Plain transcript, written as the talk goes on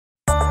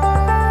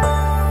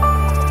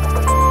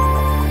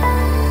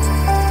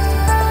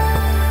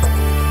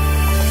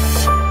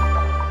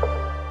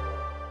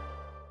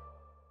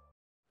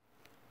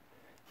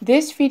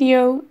This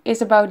video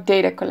is about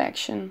data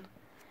collection.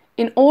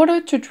 In order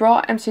to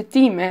draw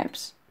MCT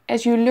maps,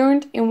 as you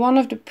learned in one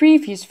of the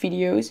previous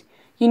videos,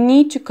 you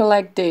need to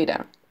collect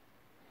data.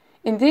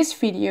 In this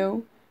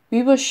video,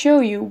 we will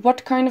show you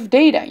what kind of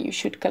data you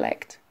should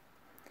collect.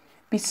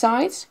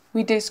 Besides,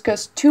 we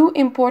discuss two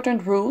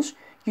important rules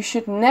you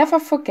should never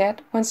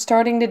forget when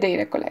starting the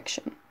data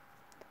collection.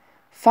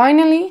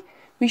 Finally,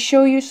 we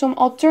show you some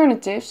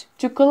alternatives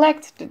to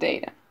collect the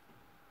data.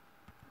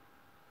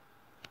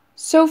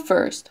 So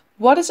first,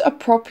 what is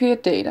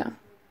appropriate data?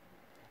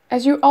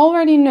 As you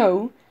already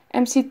know,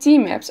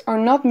 MCT maps are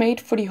not made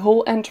for the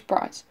whole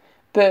enterprise,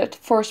 but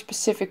for a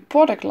specific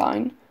product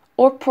line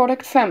or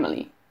product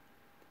family.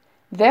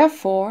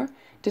 Therefore,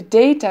 the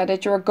data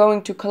that you are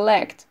going to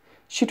collect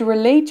should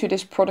relate to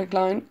this product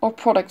line or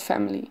product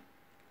family.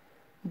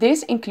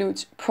 This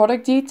includes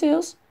product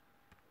details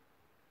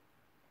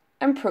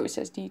and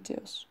process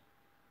details.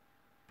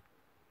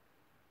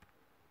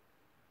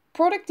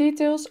 Product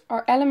details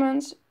are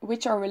elements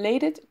which are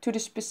related to the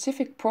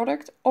specific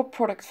product or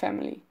product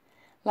family,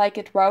 like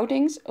its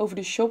routings over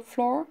the shop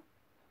floor,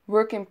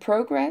 work in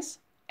progress,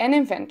 and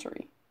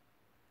inventory.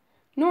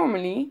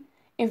 Normally,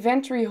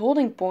 inventory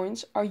holding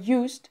points are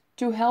used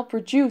to help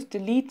reduce the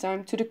lead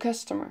time to the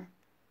customer.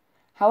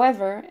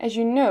 However, as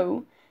you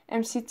know,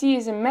 MCT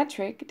is a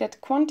metric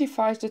that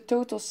quantifies the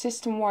total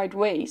system-wide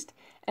waste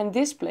and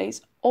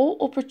displays all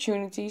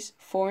opportunities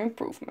for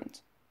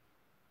improvement.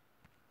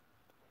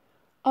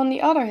 On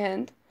the other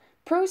hand,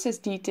 process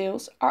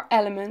details are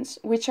elements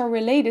which are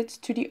related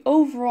to the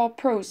overall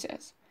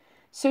process,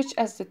 such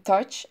as the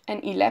touch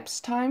and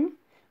elapsed time,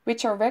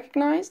 which are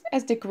recognized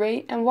as the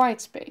gray and white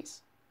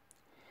space.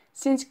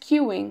 Since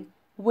queuing,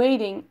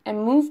 waiting,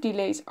 and move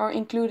delays are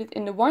included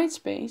in the white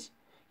space,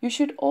 you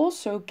should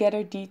also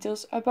gather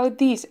details about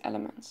these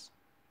elements.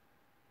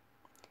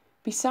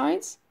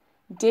 Besides,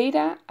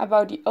 data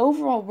about the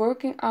overall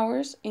working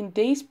hours in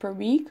days per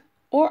week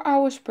or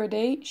hours per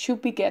day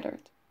should be gathered.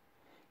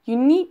 You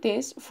need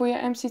this for your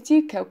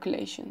MCT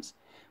calculations,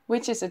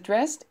 which is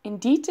addressed in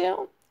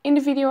detail in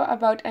the video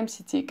about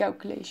MCT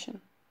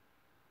calculation.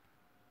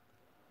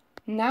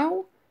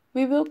 Now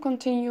we will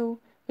continue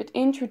with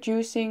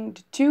introducing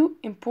the two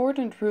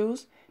important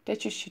rules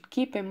that you should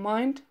keep in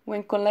mind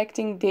when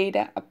collecting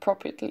data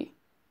appropriately.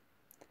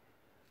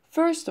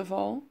 First of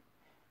all,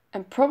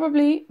 and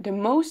probably the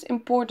most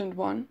important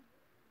one,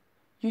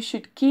 you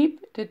should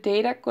keep the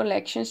data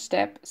collection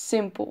step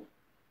simple.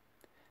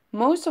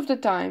 Most of the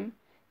time,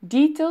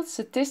 detailed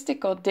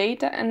statistical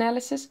data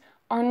analysis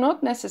are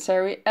not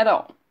necessary at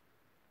all.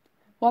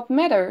 What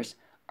matters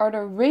are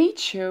the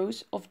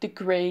ratios of the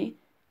gray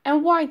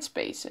and white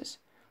spaces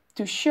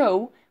to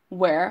show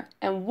where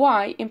and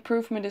why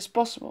improvement is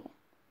possible.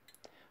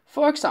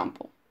 For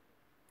example,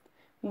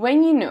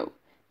 when you know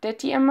that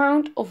the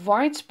amount of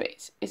white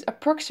space is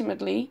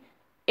approximately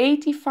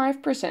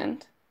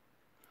 85%,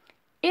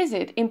 is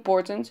it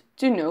important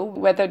to know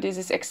whether this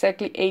is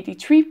exactly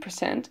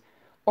 83%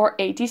 or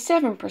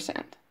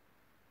 87%?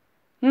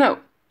 No,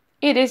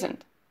 it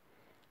isn't.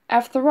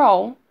 After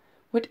all,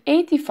 with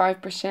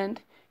 85%,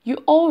 you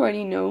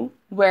already know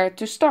where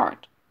to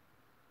start.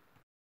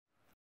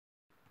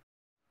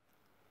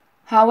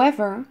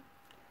 However,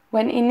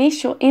 when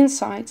initial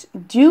insights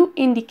do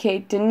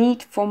indicate the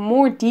need for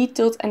more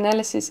detailed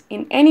analysis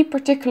in any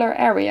particular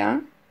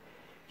area,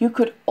 you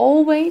could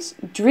always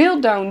drill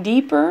down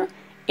deeper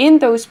in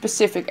those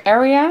specific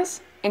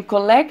areas and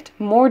collect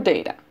more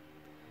data.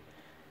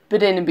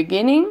 But in the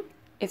beginning,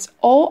 it's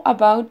all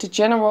about the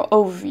general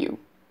overview.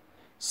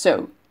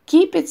 So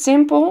keep it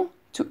simple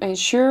to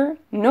ensure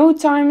no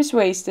time is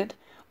wasted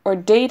or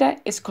data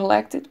is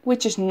collected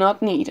which is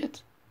not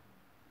needed.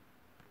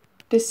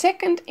 The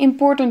second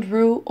important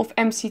rule of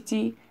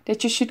MCT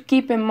that you should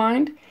keep in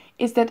mind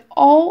is that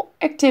all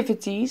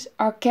activities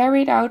are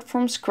carried out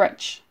from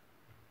scratch.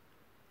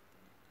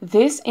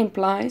 This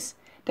implies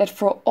that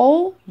for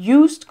all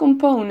used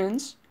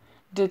components,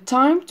 the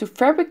time to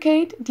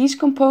fabricate these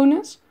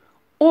components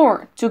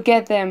or to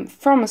get them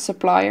from a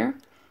supplier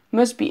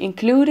must be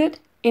included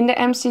in the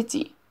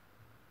MCT.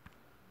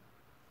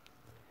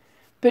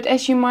 But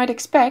as you might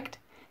expect,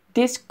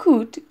 this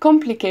could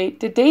complicate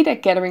the data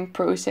gathering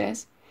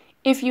process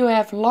if you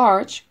have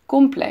large,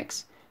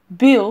 complex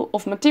bill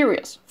of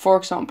materials, for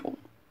example.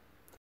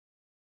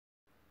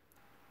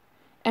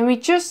 And we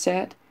just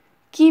said,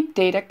 keep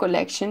data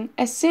collection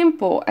as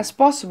simple as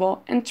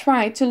possible and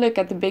try to look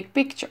at the big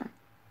picture.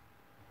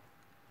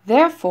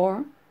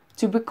 Therefore,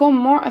 to become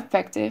more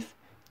effective,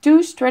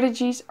 two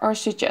strategies are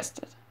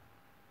suggested.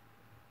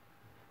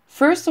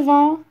 First of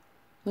all,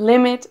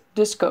 limit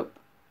the scope.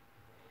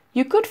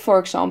 You could, for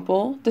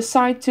example,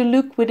 decide to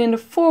look within the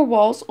four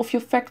walls of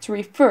your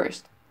factory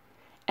first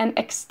and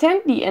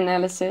extend the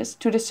analysis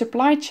to the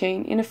supply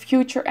chain in a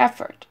future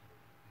effort.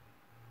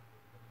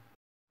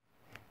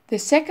 The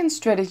second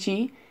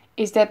strategy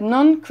is that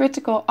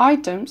non-critical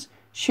items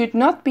should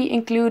not be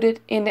included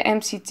in the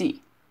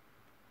MCT.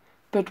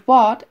 But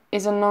what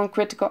is a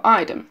non-critical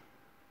item?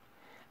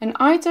 An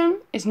item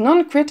is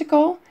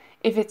non-critical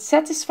if it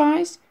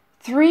satisfies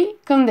 3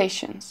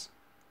 conditions.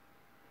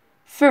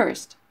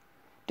 First,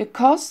 the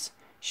costs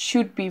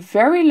should be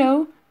very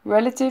low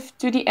relative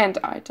to the end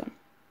item.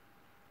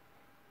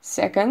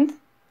 Second,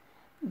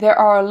 there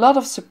are a lot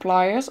of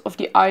suppliers of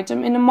the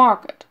item in the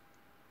market.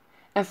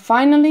 And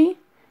finally,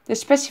 the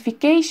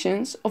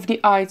specifications of the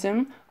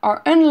item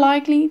are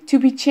unlikely to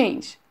be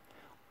changed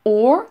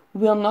or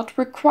will not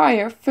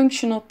require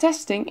functional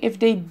testing if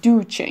they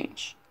do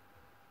change.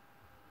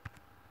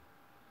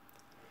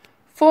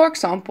 For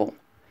example,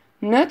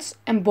 nuts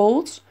and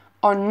bolts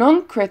are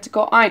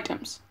non-critical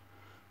items.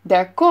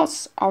 Their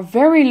costs are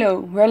very low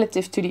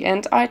relative to the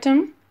end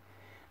item.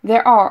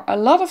 There are a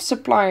lot of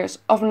suppliers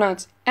of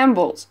nuts and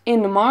bolts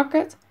in the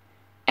market,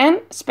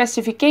 and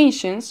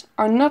specifications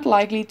are not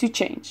likely to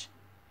change.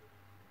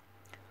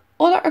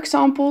 Other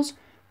examples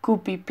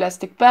could be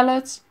plastic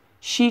pallets,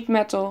 sheet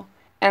metal,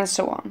 and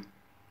so on.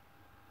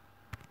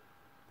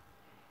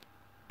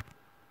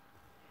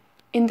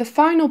 In the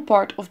final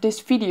part of this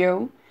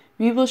video,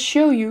 we will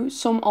show you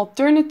some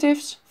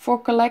alternatives for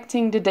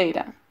collecting the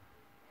data.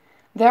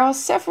 There are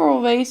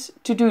several ways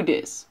to do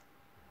this.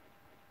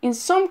 In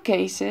some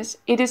cases,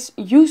 it is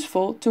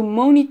useful to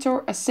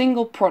monitor a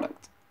single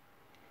product.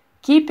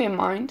 Keep in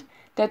mind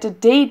that the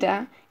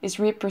data is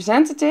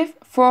representative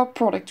for a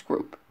product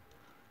group.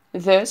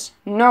 Thus,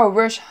 no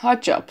rush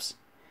hot jobs,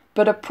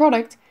 but a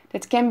product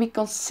that can be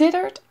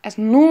considered as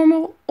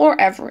normal or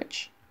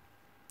average.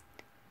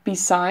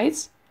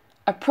 Besides,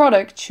 a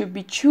product should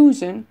be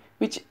chosen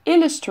which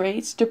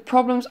illustrates the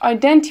problems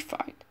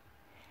identified,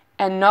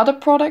 and not a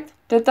product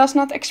that does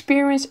not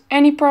experience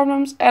any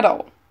problems at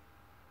all.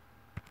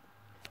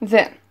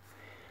 Then,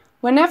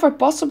 whenever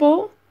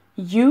possible,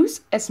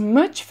 use as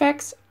much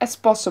facts as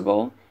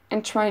possible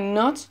and try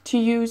not to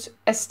use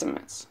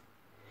estimates.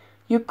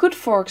 You could,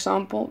 for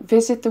example,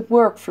 visit the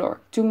work floor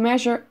to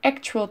measure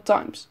actual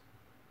times.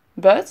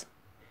 But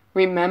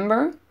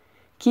remember,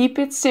 keep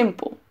it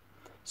simple,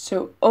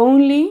 so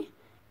only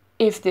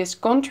if this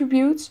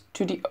contributes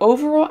to the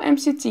overall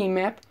MCT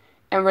map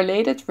and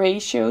related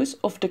ratios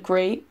of the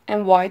gray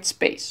and white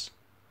space.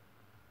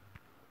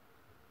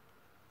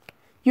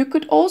 You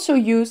could also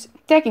use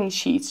tagging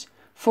sheets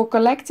for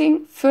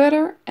collecting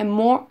further and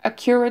more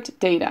accurate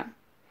data.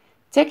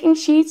 Tagging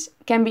sheets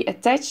can be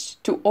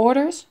attached to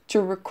orders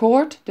to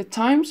record the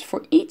times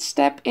for each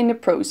step in the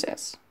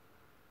process.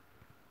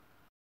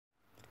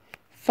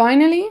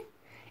 Finally,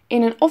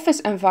 in an office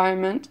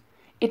environment,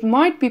 it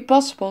might be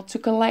possible to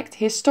collect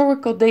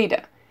historical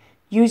data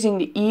using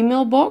the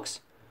email box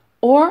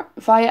or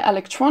via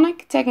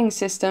electronic tagging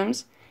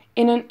systems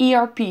in an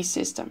ERP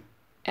system,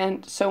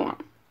 and so on.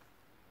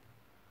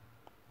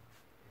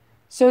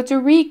 So to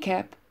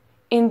recap,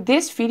 in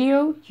this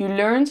video you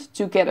learned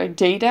to gather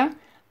data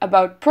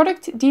about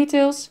product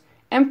details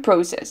and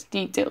process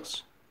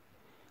details.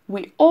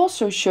 We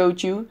also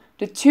showed you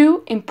the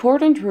 2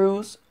 important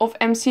rules of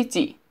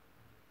MCT.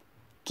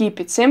 Keep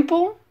it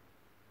simple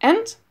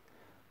and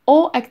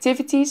all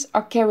activities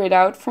are carried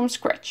out from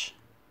scratch.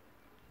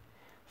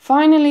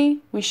 Finally,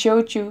 we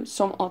showed you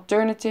some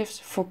alternatives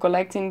for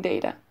collecting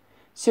data,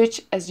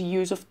 such as the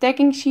use of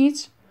tagging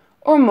sheets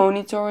or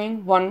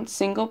monitoring one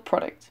single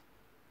product.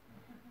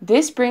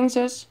 This brings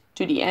us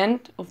to the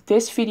end of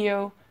this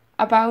video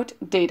about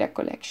data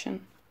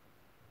collection.